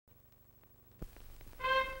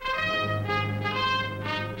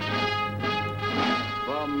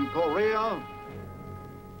China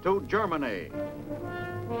to Germany.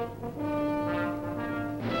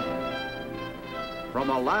 From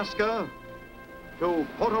Alaska to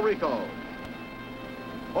Puerto Rico.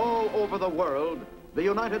 All over the world, the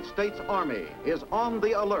United States Army is on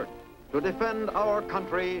the alert to defend our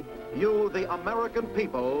country, you, the American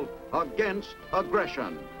people, against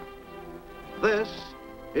aggression. This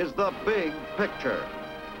is the big picture.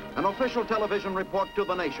 An official television report to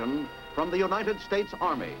the nation from the United States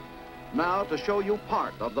Army. Now, to show you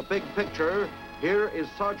part of the big picture, here is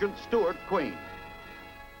Sergeant Stuart Queen.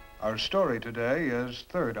 Our story today is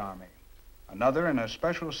Third Army, another in a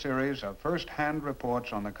special series of first-hand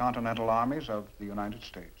reports on the continental armies of the United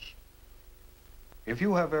States. If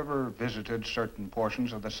you have ever visited certain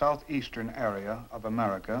portions of the southeastern area of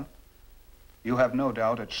America, you have no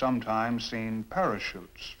doubt at some time seen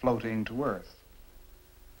parachutes floating to earth.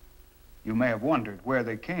 You may have wondered where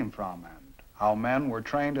they came from and how men were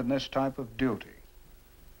trained in this type of duty.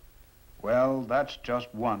 Well, that's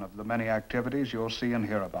just one of the many activities you'll see and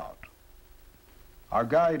hear about. Our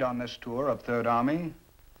guide on this tour of Third Army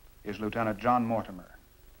is Lieutenant John Mortimer.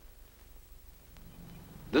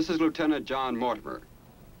 This is Lieutenant John Mortimer.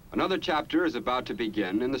 Another chapter is about to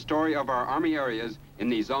begin in the story of our Army areas in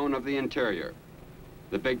the zone of the interior.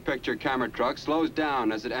 The big picture camera truck slows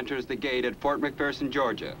down as it enters the gate at Fort McPherson,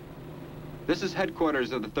 Georgia. This is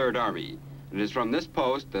headquarters of the Third Army. It is from this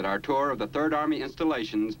post that our tour of the Third Army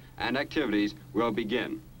installations and activities will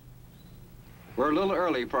begin. We're a little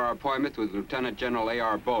early for our appointment with Lieutenant General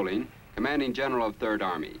A.R. Bowling, Commanding General of Third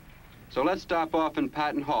Army. So let's stop off in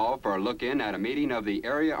Patton Hall for a look-in at a meeting of the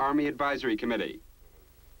Area Army Advisory Committee.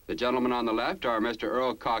 The gentlemen on the left are Mr.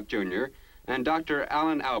 Earl Koch, Jr. and Dr.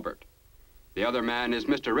 Alan Albert. The other man is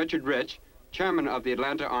Mr. Richard Rich, Chairman of the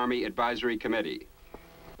Atlanta Army Advisory Committee.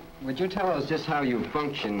 Would you tell us just how you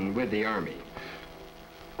function with the Army?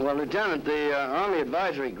 Well, Lieutenant, the Army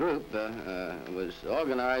Advisory Group was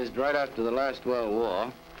organized right after the last World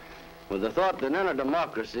War with the thought that in a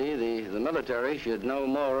democracy, the military should know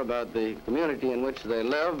more about the community in which they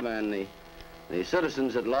live, and the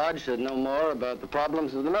citizens at large should know more about the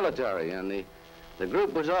problems of the military. And the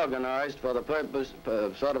group was organized for the purpose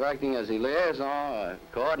of sort of acting as a liaison,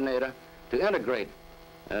 coordinator, to integrate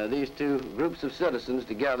these two groups of citizens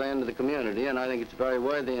together into the community, and I think it's a very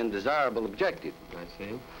worthy and desirable objective. I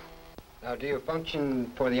see. Now, do you function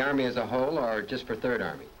for the Army as a whole or just for Third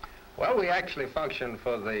Army? Well, we actually function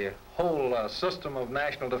for the whole system of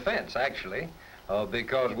national defense, actually,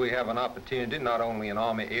 because we have an opportunity not only in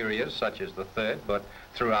Army areas such as the Third, but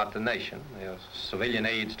throughout the nation. There's civilian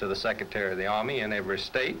aides to the Secretary of the Army in every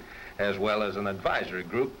state, as well as an advisory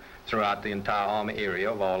group throughout the entire Army area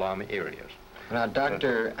of all Army areas. Now,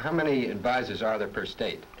 Doctor, how many advisors are there per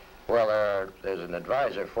state? Well, there's an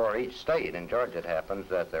advisor for each state. In Georgia, it happens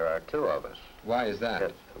that there are two of us. Why is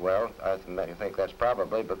that? Well, I think that's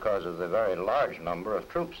probably because of the very large number of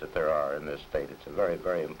troops that there are in this state. It's a very,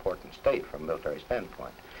 very important state from a military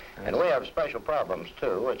standpoint. And we have special problems,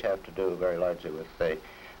 too, which have to do very largely with the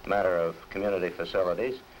matter of community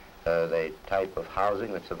facilities, the type of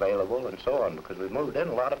housing that's available, and so on, because we've moved in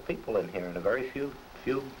a lot of people in here in a very few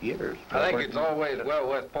years. I think it's always well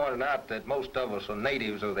worth pointing out that most of us are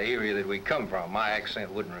natives of the area that we come from. My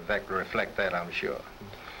accent wouldn't reflect that, I'm sure.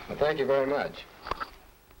 Well, thank you very much.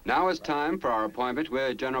 Now it's time for our appointment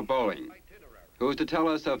with General Bowling, who is to tell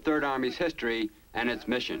us of Third Army's history and its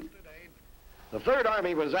mission. The Third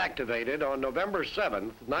Army was activated on November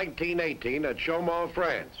 7th, 1918 at Chaumont,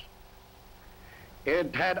 France.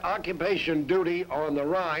 It had occupation duty on the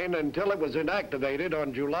Rhine until it was inactivated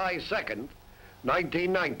on July 2nd,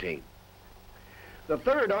 1919. The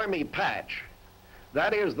Third Army patch,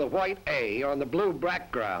 that is the white A on the blue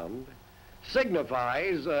background,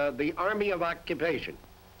 signifies the Army of Occupation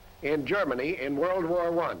in Germany in World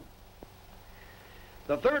War I.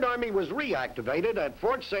 The Third Army was reactivated at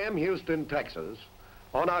Fort Sam Houston, Texas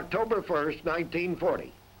on October 1st,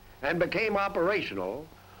 1940, and became operational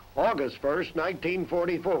August 1st,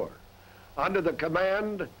 1944, under the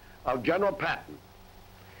command of General Patton.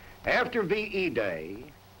 After VE Day,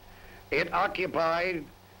 it occupied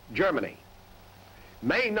Germany,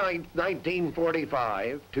 May 9th,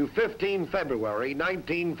 1945 to 15 February,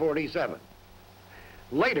 1947.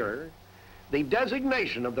 Later, the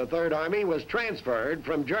designation of the Third Army was transferred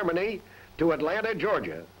from Germany to Atlanta,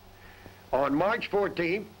 Georgia on March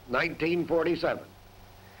 14th, 1947.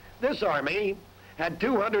 This army had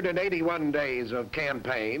 281 days of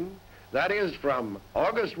campaign, that is from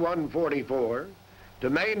August 1, 44 to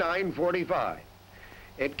May 9, 45.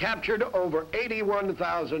 It captured over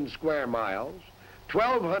 81,000 square miles,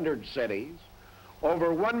 1,200 cities,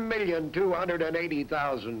 over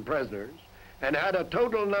 1,280,000 prisoners and had a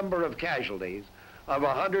total number of casualties of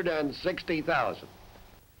 160,000.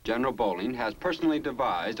 General Bolling has personally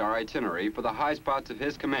devised our itinerary for the high spots of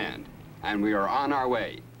his command, and we are on our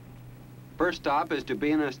way. First stop is to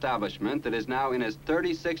be an establishment that is now in its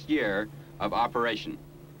 36th year of operation.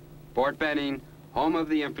 Fort Benning, home of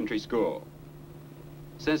the infantry school.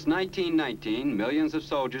 Since 1919, millions of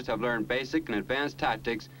soldiers have learned basic and advanced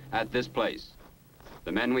tactics at this place.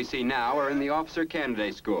 The men we see now are in the officer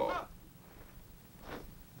candidate school.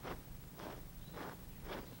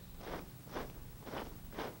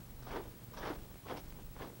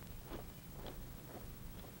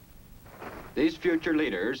 These future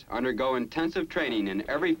leaders undergo intensive training in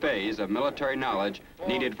every phase of military knowledge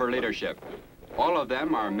needed for leadership. All of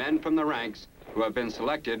them are men from the ranks who have been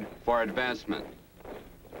selected for advancement.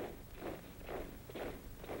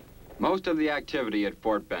 Most of the activity at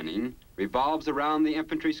Fort Benning revolves around the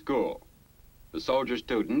infantry school. The soldier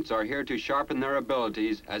students are here to sharpen their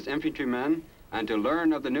abilities as infantrymen and to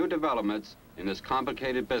learn of the new developments in this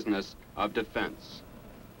complicated business of defense.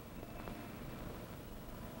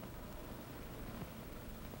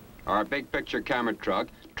 Our big picture camera truck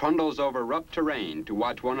trundles over rough terrain to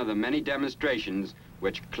watch one of the many demonstrations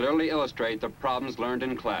which clearly illustrate the problems learned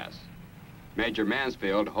in class. Major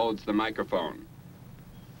Mansfield holds the microphone.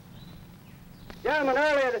 Gentlemen,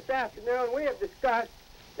 earlier this afternoon we have discussed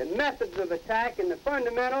the methods of attack and the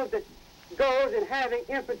fundamentals that goes in having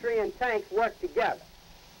infantry and tanks work together.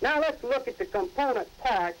 Now let's look at the component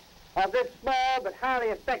parts of this small but highly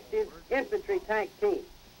effective infantry tank team.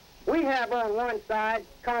 We have on one side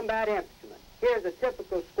combat infantrymen. Here's a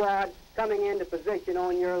typical squad coming into position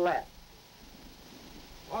on your left.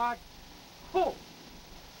 Watch, pull.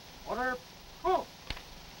 Order, pull.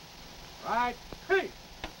 Right, creep.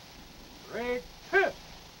 Great trip.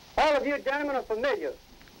 All of you gentlemen are familiar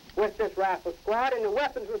with this rifle squad and the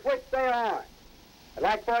weapons with which they are armed. I'd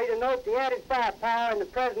like for you to note the added firepower in the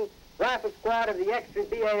present rifle squad of the extra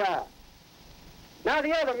BAR. Now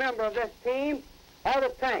the other member of this team are the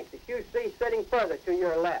tanks that you see sitting further to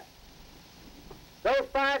your left. Those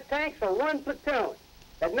 5 tanks are one platoon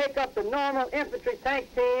that make up the normal infantry tank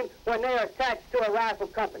team when they are attached to a rifle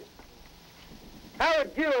company. How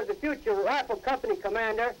would you, as the future rifle company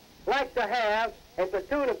commander, like to have a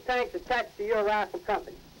platoon of tanks attached to your rifle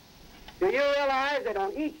company? Do you realize that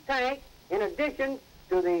on each tank, in addition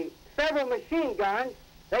to the several machine guns,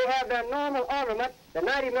 they have their normal armament, the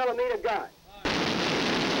 90-millimeter gun?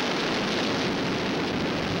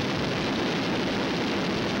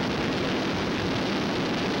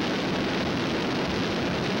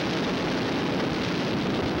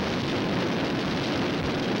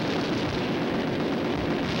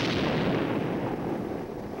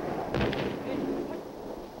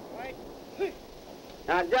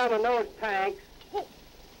 Now, gentlemen, those tanks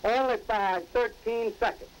only fired 13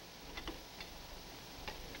 seconds.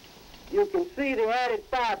 You can see the added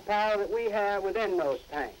firepower that we have within those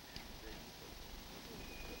tanks.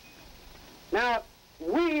 Now,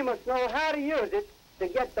 we must know how to use it to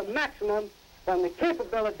get the maximum from the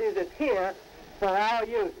capabilities that's here for our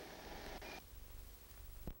use.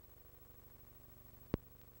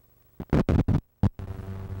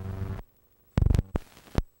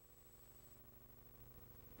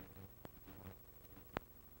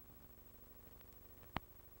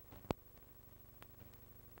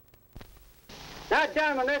 Now,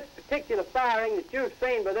 gentlemen, this particular firing that you've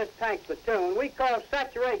seen by this tank platoon, we call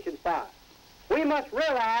saturation fire. We must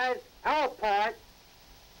realize our part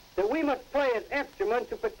that we must play as infantrymen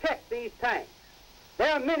to protect these tanks.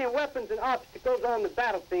 There are many weapons and obstacles on the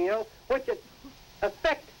battlefield which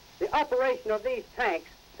affect the operation of these tanks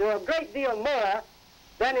to a great deal more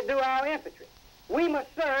than they do our infantry. We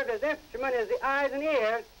must serve as infantrymen as the eyes and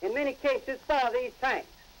ears, in many cases, for these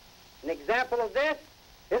tanks. An example of this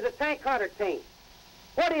is a tank hunter team.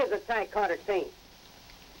 What is a tank hunter team?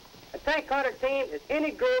 A tank hunter team is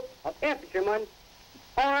any group of infantrymen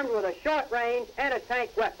armed with a short-range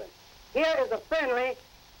anti-tank weapon. Here is a friendly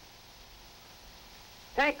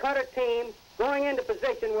tank hunter team going into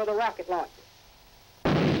position with a rocket launcher.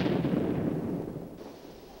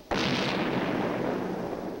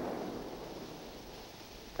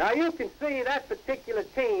 Now you can see that particular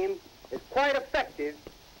team is quite effective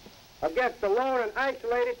against a lone and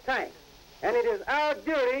isolated tank. And it is our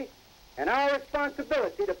duty and our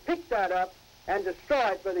responsibility to pick that up and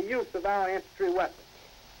destroy it by the use of our infantry weapons.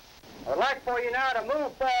 I would like for you now to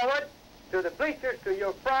move forward to the bleachers to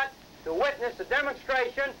your front to witness a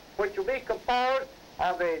demonstration which will be composed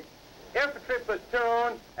of an infantry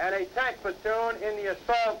platoon and a tank platoon in the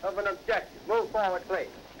assault of an objective. Move forward, please.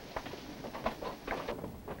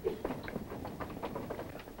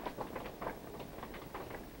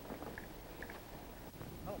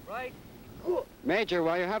 Major,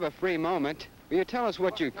 while you have a free moment, will you tell us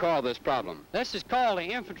what you call this problem? This is called the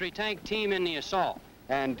infantry tank team in the assault.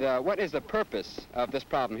 And what is the purpose of this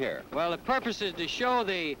problem here? Well, the purpose is to show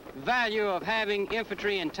the value of having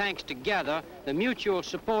infantry and tanks together, the mutual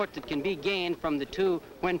support that can be gained from the two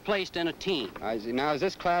when placed in a team. Now, has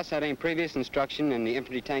this class had any previous instruction in the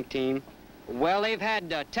infantry tank team? Well, they've had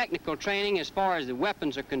technical training as far as the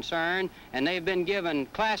weapons are concerned, and they've been given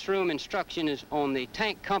classroom instructions on the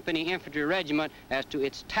tank company infantry regiment as to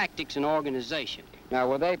its tactics and organization. Now,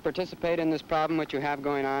 will they participate in this problem which you have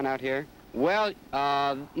going on out here? Well,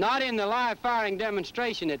 not in the live firing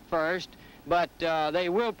demonstration at first, but they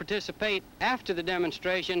will participate after the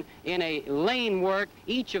demonstration in a lane work,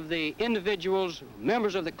 each of the individuals,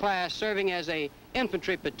 members of the class, serving as a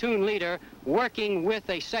infantry platoon leader, working with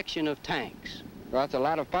a section of tanks. Well, that's a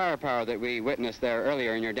lot of firepower that we witnessed there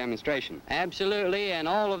earlier in your demonstration. Absolutely, and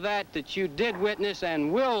all of that you did witness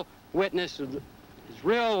and will witness is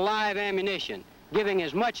real live ammunition, giving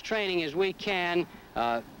as much training as we can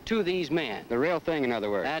to these men. The real thing, in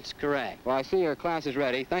other words. That's correct. Well, I see your class is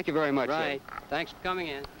ready. Thank you very much, Right. sir. Thanks for coming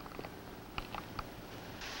in.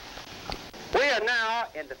 We are now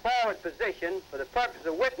in the forward position for the purpose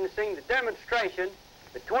of witnessing the demonstration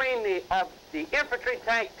between the infantry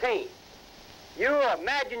tank team. You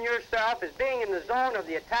imagine yourself as being in the zone of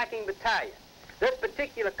the attacking battalion. This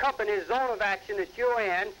particular company's zone of action that you're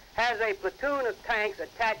in has a platoon of tanks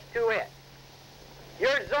attached to it.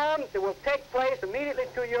 Your zone that will take place immediately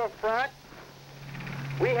to your front.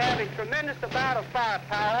 We have a tremendous amount of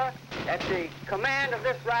firepower at the command of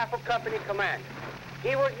this rifle company commander.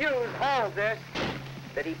 He will use all of this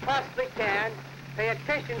that he possibly can. Pay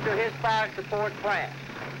attention to his fire support plan.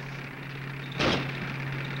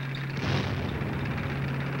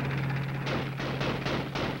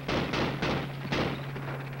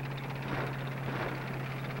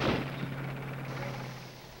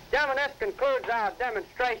 Gentlemen, this concludes our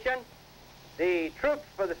demonstration. The troops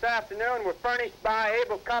for this afternoon were furnished by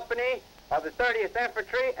Able Company of the 30th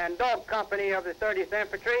Infantry and Dog Company of the 30th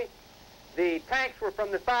Infantry. The tanks were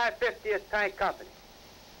from the 550th Tank Company.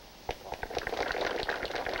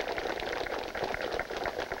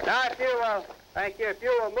 Now, if you will, thank you, if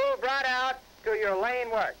you will move right out to your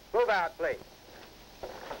lane work. Move out, please.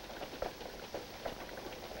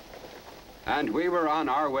 And we were on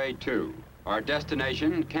our way too. Our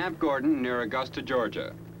destination, Camp Gordon near Augusta,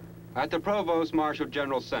 Georgia. At the Provost Marshal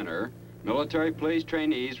General Center, military police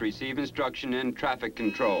trainees receive instruction in traffic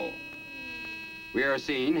control. We are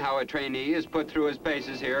seeing how a trainee is put through his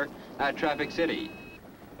paces here at Traffic City.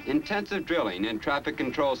 Intensive drilling in traffic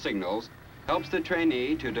control signals helps the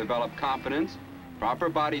trainee to develop confidence, proper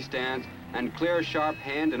body stance, and clear, sharp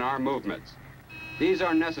hand and arm movements. These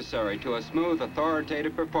are necessary to a smooth,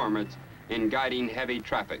 authoritative performance in guiding heavy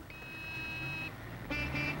traffic.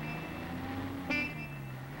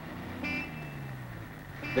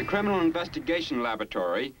 The Criminal Investigation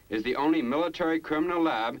Laboratory is the only military criminal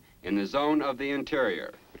lab in the zone of the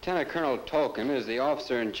interior. Lieutenant Colonel Tolkien is the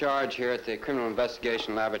officer in charge here at the Criminal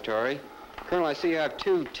Investigation Laboratory. Colonel, I see you have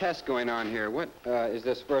two tests going on here. What is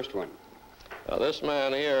this first one? This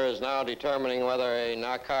man here is now determining whether a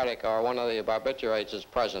narcotic or one of the barbiturates is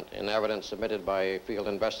present in evidence submitted by a field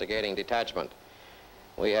investigating detachment.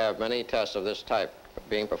 We have many tests of this type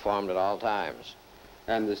being performed at all times.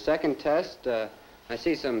 And the second test, I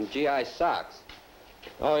see some GI socks.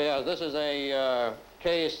 Oh, yeah, this is a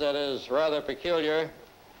case that is rather peculiar.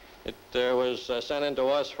 It was sent in to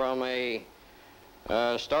us from a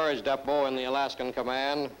storage depot in the Alaskan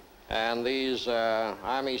Command, and these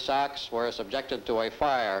Army socks were subjected to a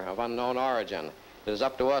fire of unknown origin. It is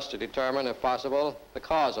up to us to determine, if possible, the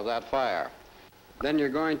cause of that fire. Then you're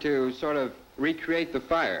going to sort of recreate the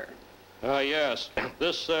fire. Yes.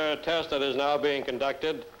 This test that is now being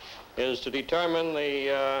conducted is to determine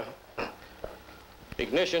the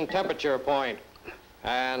ignition temperature point.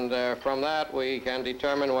 And from that, we can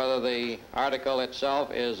determine whether the article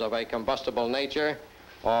itself is of a combustible nature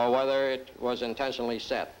or whether it was intentionally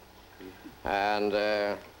set. And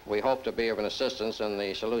we hope to be of an assistance in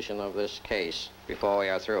the solution of this case before we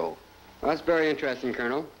are through. Well, that's very interesting,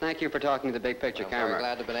 Colonel. Thank you for talking to the big picture camera. I'm very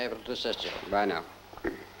glad to have been able to assist you. Bye now.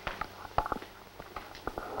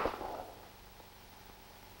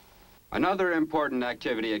 Another important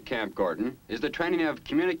activity at Camp Gordon is the training of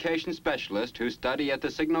communication specialists who study at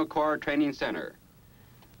the Signal Corps Training Center.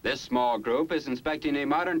 This small group is inspecting a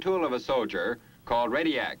modern tool of a soldier called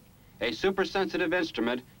Radiac, a super-sensitive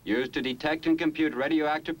instrument used to detect and compute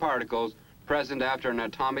radioactive particles present after an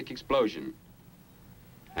atomic explosion.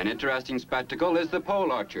 An interesting spectacle is the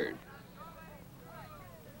pole orchard.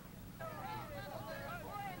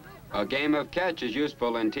 A game of catch is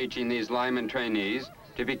useful in teaching these lineman trainees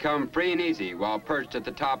to become free and easy while perched at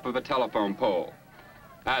the top of a telephone pole.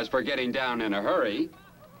 As for getting down in a hurry,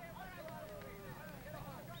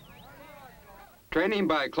 training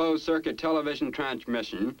by closed-circuit television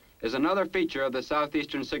transmission is another feature of the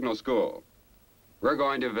Southeastern Signal School. We're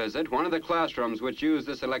going to visit one of the classrooms which use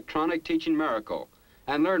this electronic teaching miracle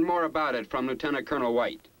and learn more about it from Lieutenant Colonel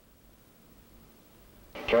White.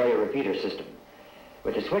 Carrier repeater system.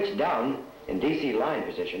 With the switch down in DC line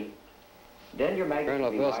position, then your magnet...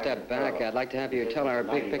 Colonel, if we'll step back, I'd like to have you tell our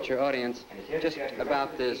big picture audience just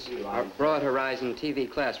about this Broad Horizon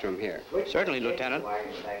TV classroom here. Certainly, Lieutenant.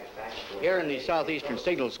 Here in the Southeastern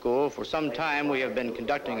Signal School, for some time we have been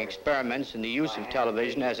conducting experiments in the use of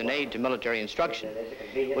television as an aid to military instruction.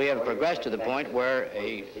 We have progressed to the point where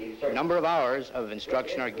a number of hours of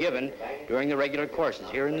instruction are given during the regular courses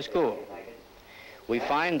here in the school. We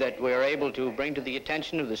find that we are able to bring to the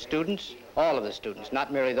attention of the students, all of the students,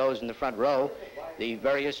 not merely those in the front row, the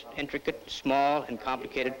various intricate, small, and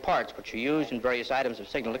complicated parts which are used in various items of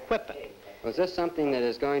signal equipment. Was this something that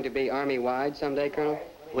is going to be Army-wide someday, Colonel?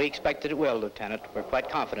 We expect that it will, Lieutenant. We're quite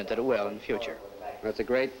confident that it will in the future. That's a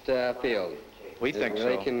great field. We think so. It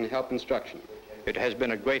really can help instruction. It has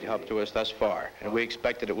been a great help to us thus far, and we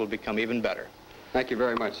expect that it will become even better. Thank you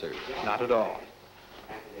very much, sir. Not at all.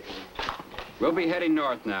 We'll be heading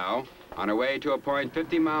north now, on our way to a point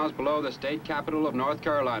 50 miles below the state capital of North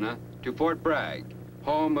Carolina, to Fort Bragg,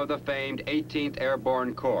 home of the famed 18th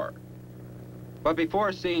Airborne Corps. But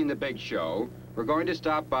before seeing the big show, we're going to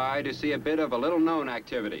stop by to see a bit of a little-known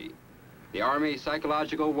activity, the Army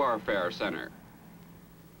Psychological Warfare Center.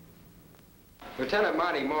 Lieutenant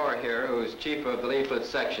Monty Moore here, who's chief of the leaflet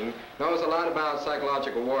section, knows a lot about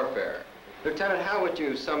psychological warfare. Lieutenant, how would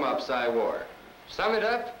you sum up Psy-War? Sum it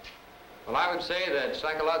up? Well, I would say that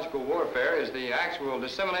psychological warfare is the actual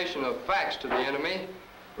dissemination of facts to the enemy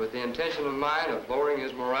with the intention of mind of lowering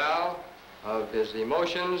his morale, of his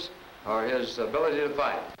emotions, or his ability to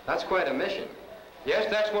fight. That's quite a mission.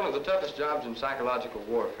 Yes, that's one of the toughest jobs in psychological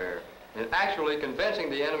warfare, in actually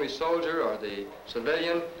convincing the enemy soldier or the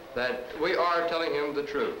civilian that we are telling him the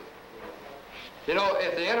truth. You know,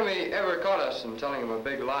 if the enemy ever caught us in telling him a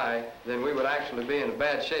big lie, then we would actually be in a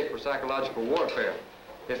bad shape for psychological warfare.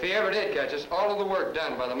 If he ever did catch us, all of the work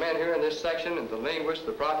done by the men here in this section and the linguists,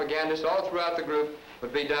 the propagandists, all throughout the group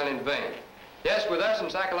would be done in vain. Yes, with us in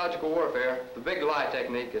psychological warfare, the big lie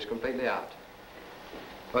technique is completely out.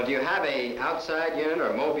 Well, do you have a outside unit or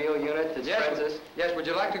a mobile unit that spreads us? Yes, would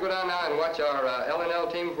you like to go down now and watch our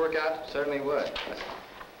L&L teams work out? Certainly would.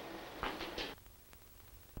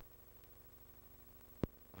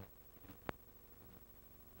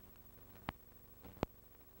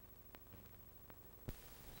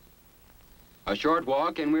 A short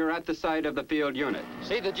walk and we're at the site of the field unit.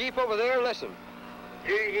 See the Jeep over there? Listen.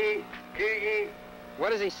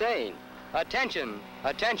 What is he saying? Attention,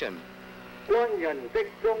 attention. 軍人的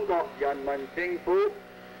中國人民政府，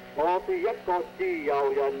我是一個自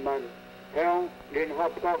由人民，向聯合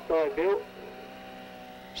國代表。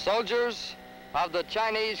 Soldiers of the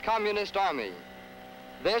Chinese Communist Army,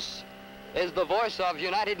 this is the voice of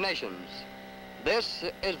United Nations. This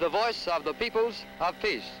is the voice of the peoples of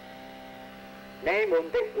peace. 你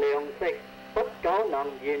們的糧食不久能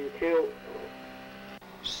燃燒。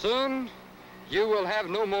 Soon you will have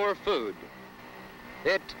no more food.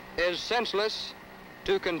 It is senseless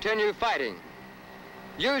to continue fighting.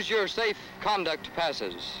 Use your safe conduct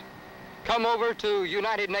passes. Come over to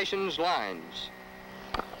United Nations lines.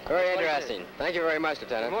 Very interesting. Thank you very much,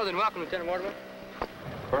 Lieutenant. You're more than welcome, Lieutenant Mortimer.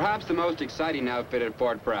 Perhaps the most exciting outfit at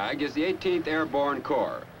Fort Bragg is the 18th Airborne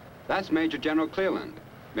Corps. That's Major General Cleland,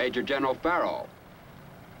 Major General Farrell,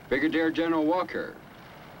 Brigadier General Walker,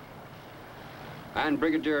 and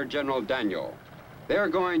Brigadier General Daniel. They're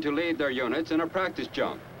going to lead their units in a practice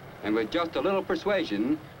jump, and with just a little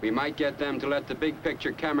persuasion, we might get them to let the big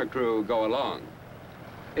picture camera crew go along.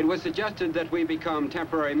 It was suggested that we become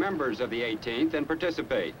temporary members of the 18th and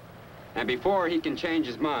participate. And before he can change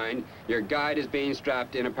his mind, your guide is being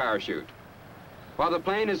strapped in a parachute. While the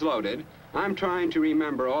plane is loaded, I'm trying to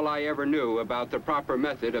remember all I ever knew about the proper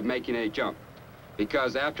method of making a jump.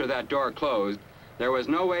 Because after that door closed, there was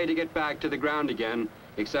no way to get back to the ground again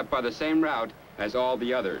except by the same route as all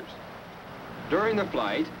the others. During the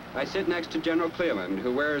flight, I sit next to General Cleland,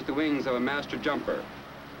 who wears the wings of a master jumper.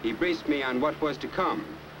 He briefed me on what was to come,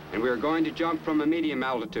 and we are going to jump from a medium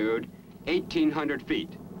altitude, 1,800 feet.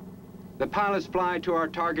 The pilots fly to our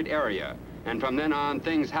target area, and from then on,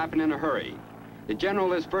 things happen in a hurry. The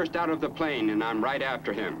general is first out of the plane, and I'm right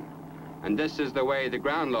after him. And this is the way the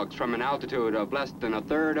ground looks from an altitude of less than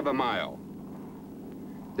 1/3 of a mile.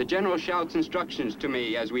 The general shouts instructions to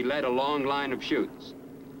me as we lead a long line of chutes.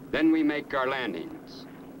 Then we make our landings.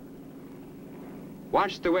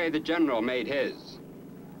 Watch the way the general made his.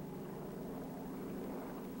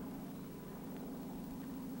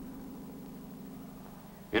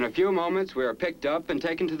 In a few moments, we are picked up and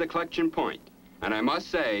taken to the collection point. And I must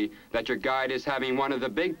say that your guide is having one of the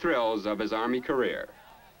big thrills of his Army career.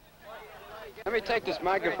 Let me take this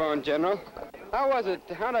microphone, General. How was it?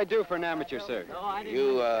 How'd I do for an amateur, sir?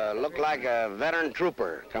 You look like a veteran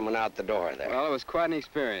trooper coming out the door there. Well, it was quite an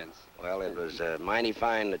experience. Well, it was mighty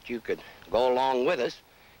fine that you could go along with us,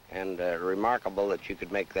 and remarkable that you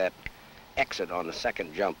could make that exit on the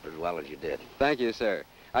second jump as well as you did. Thank you, sir.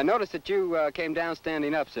 I noticed that you came down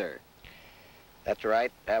standing up, sir. That's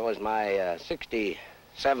right. That was my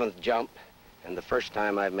 67th jump, and the first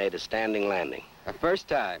time I've made a standing landing. A first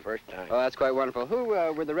time? First time. Oh, that's quite wonderful. Who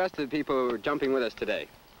were the rest of the people who were jumping with us today?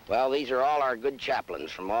 Well, these are all our good chaplains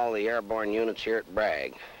from all the airborne units here at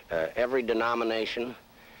Bragg. Every denomination.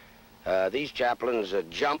 These chaplains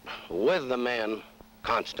jump with the men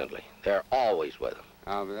constantly. They're always with them.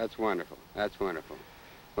 Oh, that's wonderful. That's wonderful.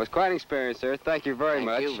 Well, it's quite an experience, sir. Thank you very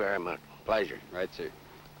much. Thank you very much. Pleasure. Right, sir.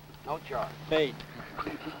 No charge. Hey.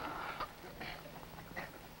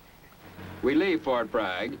 We leave Fort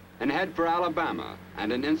Bragg and head for Alabama,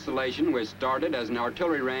 and an installation which started as an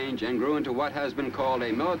artillery range and grew into what has been called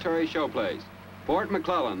a military showplace. Fort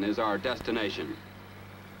McClellan is our destination.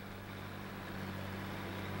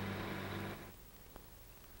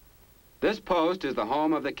 This post is the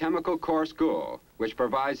home of the Chemical Corps School, which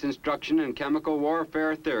provides instruction in chemical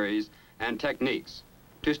warfare theories and techniques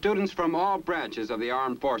to students from all branches of the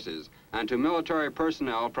armed forces and to military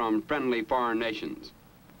personnel from friendly foreign nations.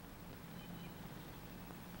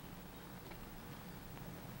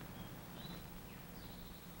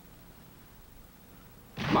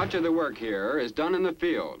 Much of the work here is done in the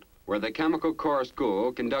field, where the Chemical Corps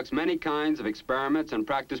School conducts many kinds of experiments and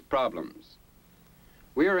practice problems.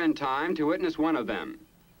 We are in time to witness one of them.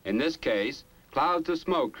 In this case, clouds of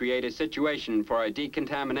smoke create a situation for a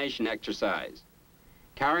decontamination exercise.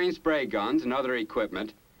 Carrying spray guns and other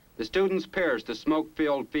equipment, the students pierce the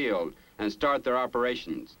smoke-filled field and start their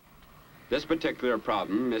operations. This particular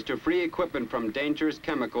problem is to free equipment from dangerous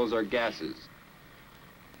chemicals or gases.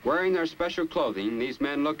 Wearing their special clothing, these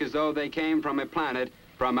men look as though they came from a planet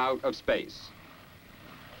from out of space.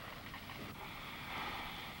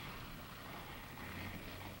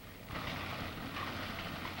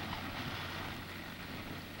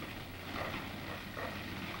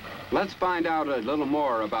 Let's find out a little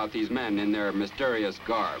more about these men in their mysterious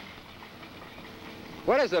garb.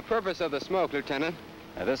 What is the purpose of the smoke, Lieutenant?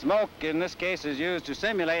 The smoke, in this case, is used to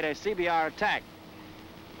simulate a CBR attack.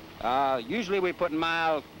 Usually we put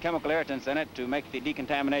mild chemical irritants in it to make the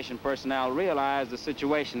decontamination personnel realize the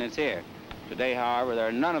situation that's here. Today, however, there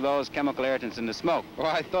are none of those chemical irritants in the smoke. Well,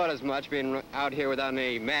 I thought as much, being out here without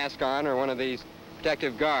any mask on or one of these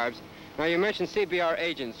protective garbs. Now, you mentioned CBR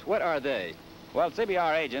agents. What are they? Well,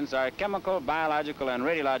 CBR agents are chemical, biological, and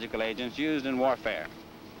radiological agents used in warfare.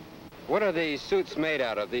 What are these suits made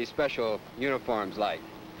out of, these special uniforms like?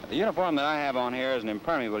 The uniform that I have on here is an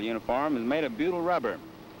impermeable uniform. It's made of butyl rubber.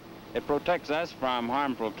 It protects us from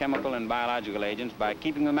harmful chemical and biological agents by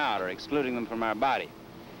keeping them out or excluding them from our body.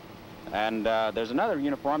 And there's another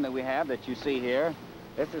uniform that we have that you see here.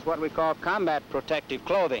 This is what we call combat protective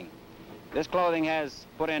clothing. This clothing has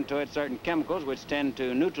put into it certain chemicals which tend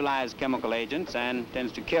to neutralize chemical agents and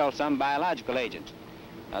tends to kill some biological agents.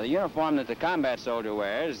 Now, the uniform that the combat soldier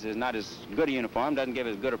wears is not as good a uniform, doesn't give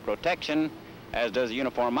as good a protection as does the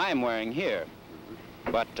uniform I'm wearing here.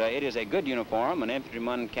 But it is a good uniform. An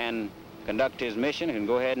infantryman can conduct his mission, can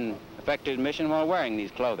go ahead and effect his mission while wearing these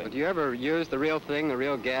clothing. But do you ever use the real thing, the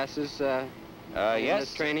real gases in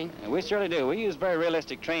this training? We surely do. We use very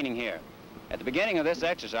realistic training here. At the beginning of this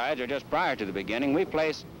exercise, or just prior to the beginning, we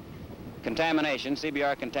place contamination,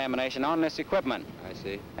 CBR contamination, on this equipment. I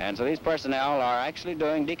see. And so these personnel are actually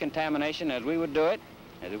doing decontamination as we would do it,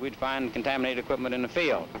 as if we'd find contaminated equipment in the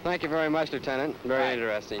field. Well, thank you very much, Lieutenant. Very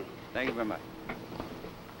interesting. Thank you very much.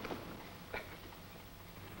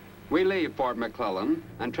 We leave Fort McClellan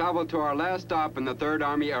and travel to our last stop in the 3rd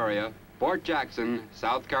Army area, Fort Jackson,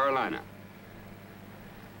 South Carolina.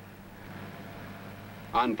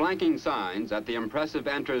 On flanking signs at the impressive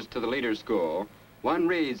entrance to the Leader's School, one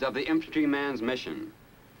reads of the infantryman's mission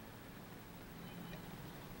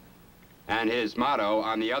and his motto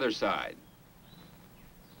on the other side.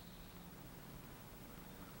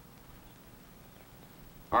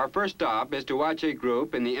 Our first stop is to watch a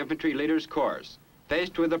group in the infantry leader's course,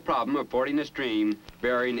 faced with the problem of fording a stream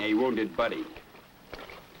bearing a wounded buddy.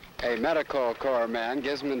 A medical corps man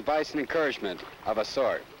gives him advice and encouragement of a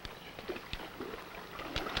sort.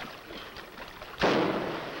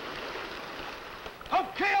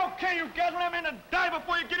 Okay, you gather them in and die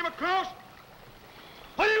before you get him across.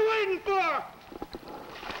 What are you waiting for?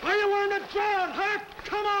 Are you wearing a drown, huh?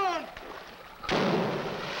 Come on!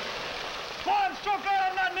 Boy, I'm so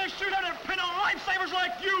glad I'm not in this shoot out of pin on lifesavers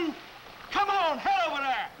like you. Come on, head over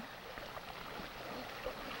there.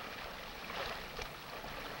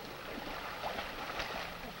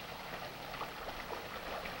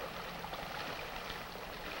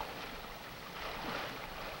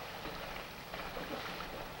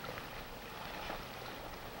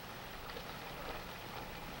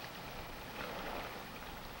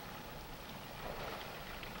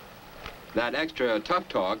 That extra tough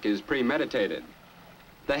talk is premeditated.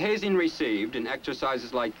 The hazing received in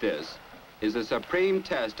exercises like this is a supreme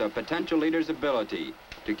test of potential leader's ability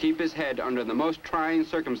to keep his head under the most trying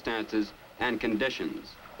circumstances and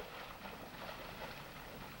conditions.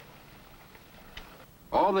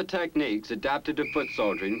 All the techniques adapted to foot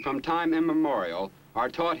soldiering from time immemorial are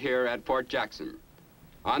taught here at Fort Jackson.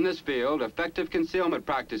 On this field, effective concealment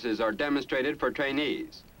practices are demonstrated for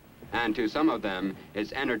trainees, and to some of them,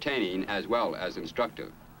 it's entertaining as well as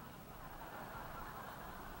instructive.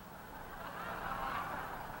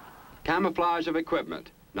 Camouflage of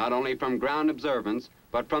equipment, not only from ground observance,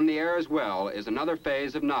 but from the air as well, is another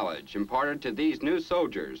phase of knowledge imparted to these new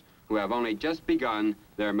soldiers who have only just begun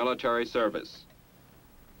their military service.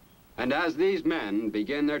 And as these men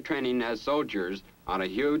begin their training as soldiers on a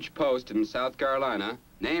huge post in South Carolina,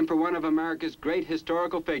 named for one of America's great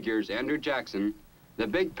historical figures, Andrew Jackson, the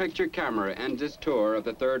big picture camera ends its tour of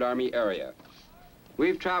the 3rd Army area.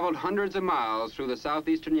 We've traveled hundreds of miles through the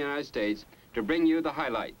southeastern United States to bring you the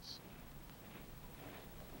highlights.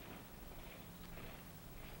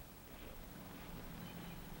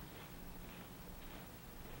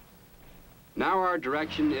 Now our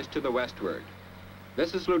direction is to the westward.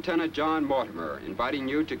 This is Lieutenant John Mortimer, inviting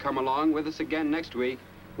you to come along with us again next week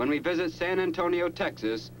when we visit San Antonio,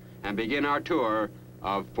 Texas, and begin our tour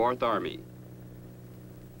of 4th Army.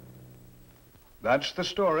 That's the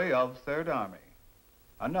story of 3rd Army,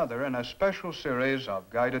 another in a special series of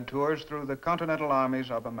guided tours through the continental armies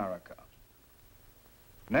of America.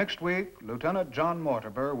 Next week, Lieutenant John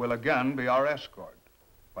Mortimer will again be our escort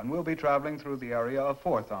when we'll be traveling through the area of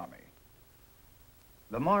 4th Army.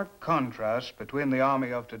 The marked contrast between the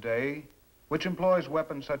Army of today, which employs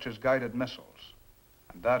weapons such as guided missiles,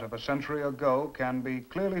 and that of a century ago can be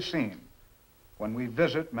clearly seen when we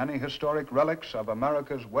visit many historic relics of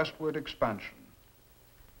America's westward expansion.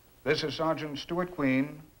 This is Sergeant Stuart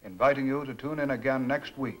Queen inviting you to tune in again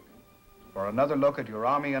next week for another look at your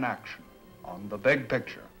Army in action on The Big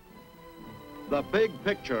Picture. The Big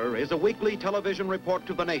Picture is a weekly television report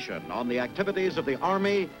to the nation on the activities of the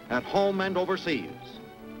Army at home and overseas.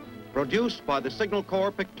 Produced by the Signal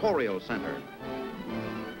Corps Pictorial Center.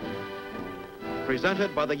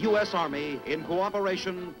 Presented by the U.S. Army in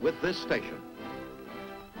cooperation with this station.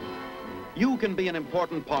 You can be an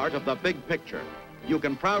important part of the big picture. You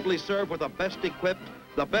can proudly serve with the best equipped,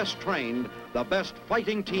 the best trained, the best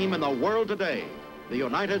fighting team in the world today, the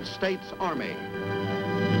United States Army.